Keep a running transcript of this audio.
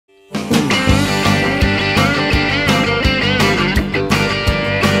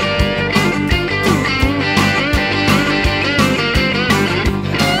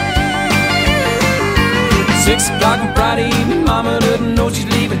mama doesn't know she's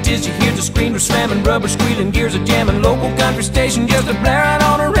leaving till she hears the screams are slamming, rubber squealing, gears are jamming. Local country station just a blaring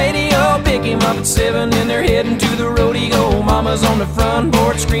on the radio. Pick him up at 7 and they're heading to the rodeo. Mama's on the front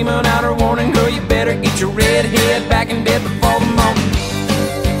porch screaming out her warning, girl, you better get your red head back in bed before the morning.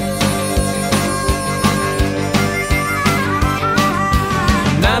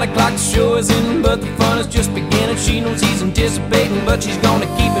 9 o'clock, the show is in, but the fun is just beginning. She knows he's anticipating, but she's gonna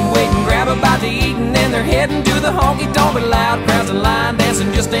keep him waiting. Grab a bite to eat and then they're heading to the honky-tonk. But loud crowds and line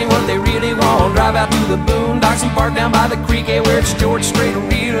dancing just ain't what they really want. Drive out to the boondocks and park down by the creek, where it's George Strait,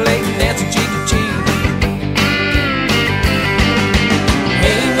 real late and dancing cheek to cheek.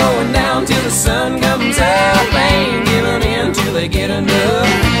 Ain't going down till the sun comes up, ain't giving in till they get enough.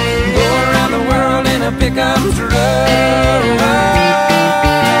 Go around the world in a pickup truck.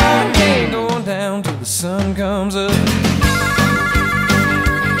 The sun comes up.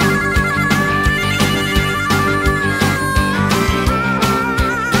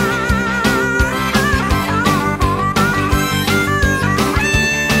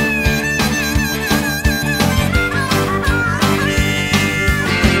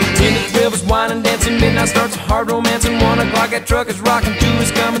 Wine and dancing, midnight starts a hard romancing. 1 o'clock, that truck is rocking. 2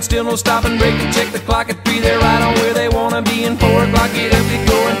 is coming, still no stopping. Break to check the clock at 3, they're right on where they wanna be. And 4 o'clock, get